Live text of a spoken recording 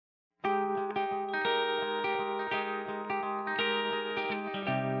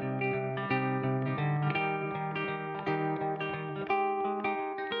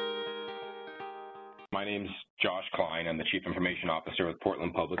name's Josh Klein. I'm the Chief Information Officer with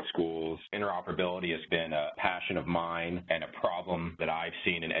Portland Public Schools. Interoperability has been a passion of mine and a problem that I've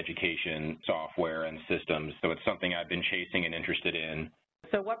seen in education software and systems, so it's something I've been chasing and interested in.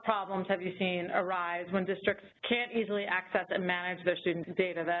 So what problems have you seen arise when districts can't easily access and manage their student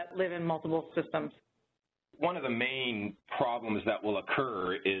data that live in multiple systems? One of the main problems that will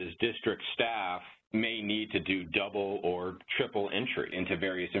occur is district staff may need to do double or triple entry into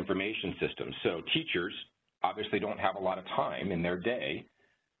various information systems. So teachers obviously don't have a lot of time in their day.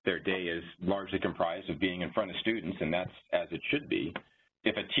 Their day is largely comprised of being in front of students, and that's as it should be.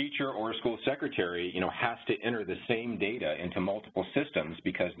 If a teacher or a school secretary, has to enter the same data into multiple systems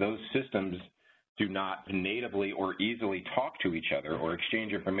because those systems do not natively or easily talk to each other or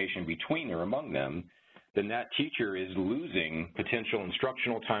exchange information between or among them, then that teacher is losing potential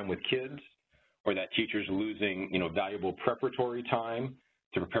instructional time with kids, or that teacher's losing, valuable preparatory time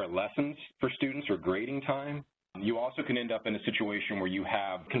to prepare lessons for students or grading time. You also can end up in a situation where you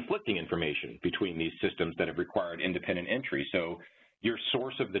have conflicting information between these systems that have required independent entry. So your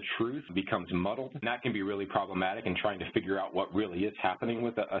source of the truth becomes muddled, and that can be really problematic in trying to figure out what really is happening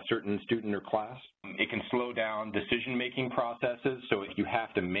with a certain student or class. It can slow down decision-making processes, so if you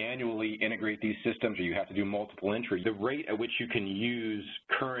have to manually integrate these systems or you have to do multiple entries, the rate at which you can use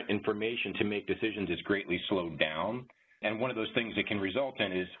current information to make decisions is greatly slowed down. And one of those things it can result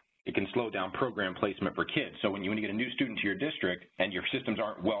in is it can slow down program placement for kids. So when you get a new student to your district and your systems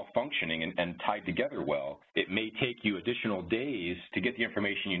aren't well functioning and tied together well, it may take you additional days to get the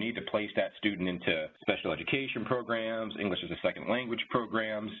information you need to place that student into special education programs, English as a second language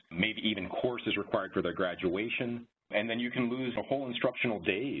programs, maybe even courses required for their graduation. And then you can lose a whole instructional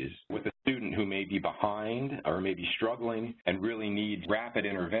days with a student who may be behind or may be struggling and really needs rapid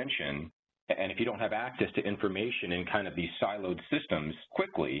intervention. And if you don't have access to information in kind of these siloed systems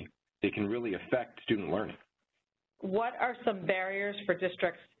quickly, it can really affect student learning. What are some barriers for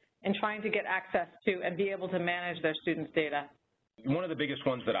districts in trying to get access to and be able to manage their students' data? One of the biggest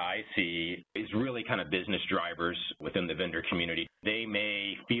ones that I see is really kind of business drivers within the vendor community. They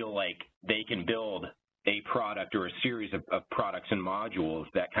may feel like they can build a product or a series of products and modules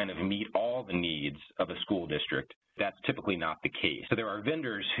that kind of meet all the needs of a school district. That's typically not the case. So there are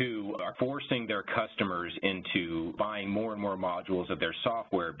vendors who are forcing their customers into buying more and more modules of their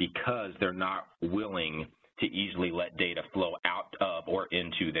software because they're not willing to easily let data flow out of or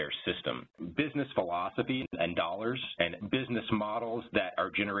into their system. Business philosophy and dollars and business models that are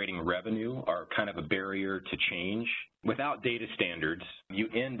generating revenue are kind of a barrier to change. Without data standards, you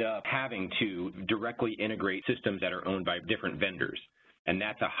end up having to directly integrate systems that are owned by different vendors. And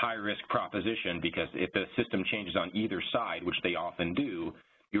that's a high-risk proposition because if the system changes on either side, which they often do,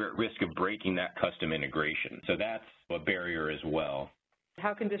 you're at risk of breaking that custom integration. So that's a barrier as well.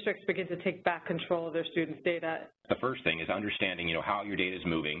 How can districts begin to take back control of their students' data? The first thing is understanding, how your data is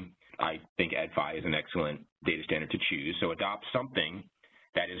moving. I think EdFi is an excellent data standard to choose. So adopt something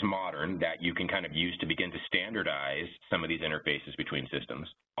that is modern that you can kind of use to begin to standardize some of these interfaces between systems.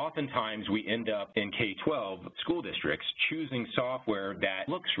 Oftentimes, we end up in K-12 school districts choosing software that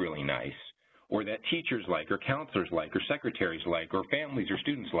looks really nice, or that teachers like, or counselors like, or secretaries like, or families or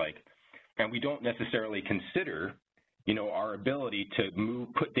students like, and we don't necessarily consider our ability to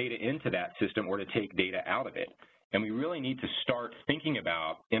put data into that system or to take data out of it. And we really need to start thinking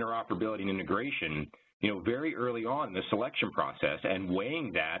about interoperability and integration, very early on in the selection process and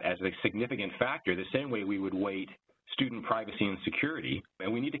weighing that as a significant factor the same way we would weight student privacy and security.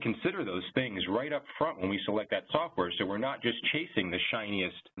 And we need to consider those things right up front when we select that software, so we're not just chasing the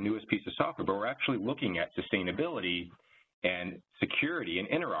shiniest, newest piece of software, but we're actually looking at sustainability and security and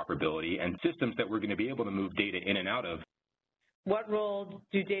interoperability and systems that we're going to be able to move data in and out of. What role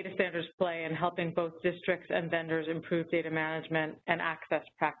do data standards play in helping both districts and vendors improve data management and access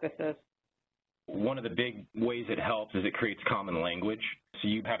practices? One of the big ways it helps is it creates common language. So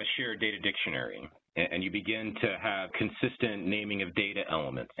you have a shared data dictionary, and you begin to have consistent naming of data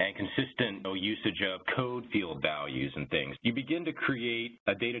elements and consistent usage of code field values and things. You begin to create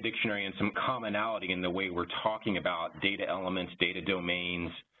a data dictionary and some commonality in the way we're talking about data elements, data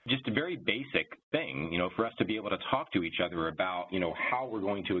domains, just a very basic thing, for us to be able to talk to each other about, how we're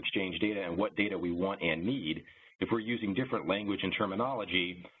going to exchange data and what data we want and need. If we're using different language and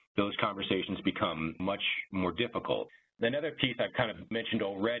terminology, those conversations become much more difficult. Another piece I've kind of mentioned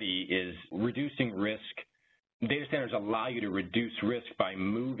already is reducing risk. Data standards allow you to reduce risk by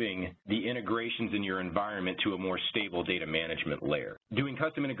moving the integrations in your environment to a more stable data management layer. Doing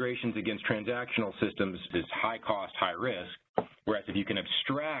custom integrations against transactional systems is high cost, high risk, whereas if you can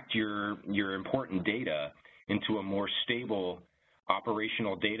abstract your important data into a more stable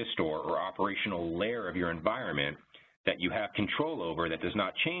operational data store or operational layer of your environment that you have control over that does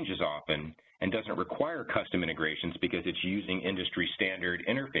not change as often and doesn't require custom integrations because it's using industry standard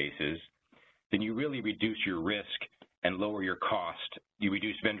interfaces, then you really reduce your risk and lower your cost. You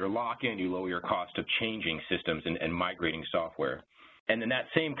reduce vendor lock-in, you lower your cost of changing systems and migrating software. And then that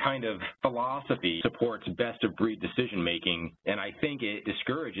same kind of philosophy supports best-of-breed decision-making, and I think it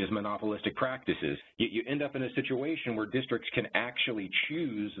discourages monopolistic practices. You end up in a situation where districts can actually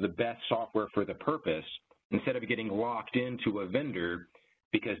choose the best software for the purpose instead of getting locked into a vendor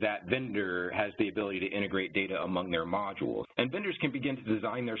because that vendor has the ability to integrate data among their modules. And vendors can begin to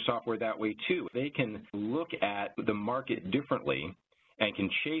design their software that way too. They can look at the market differently and can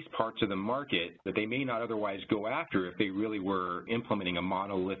chase parts of the market that they may not otherwise go after if they really were implementing a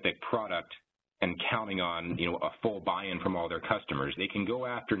monolithic product and counting on, a full buy-in from all their customers. They can go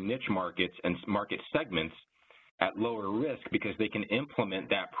after niche markets and market segments at lower risk because they can implement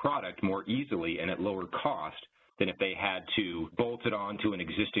that product more easily and at lower cost than if they had to bolt it onto an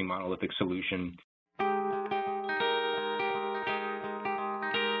existing monolithic solution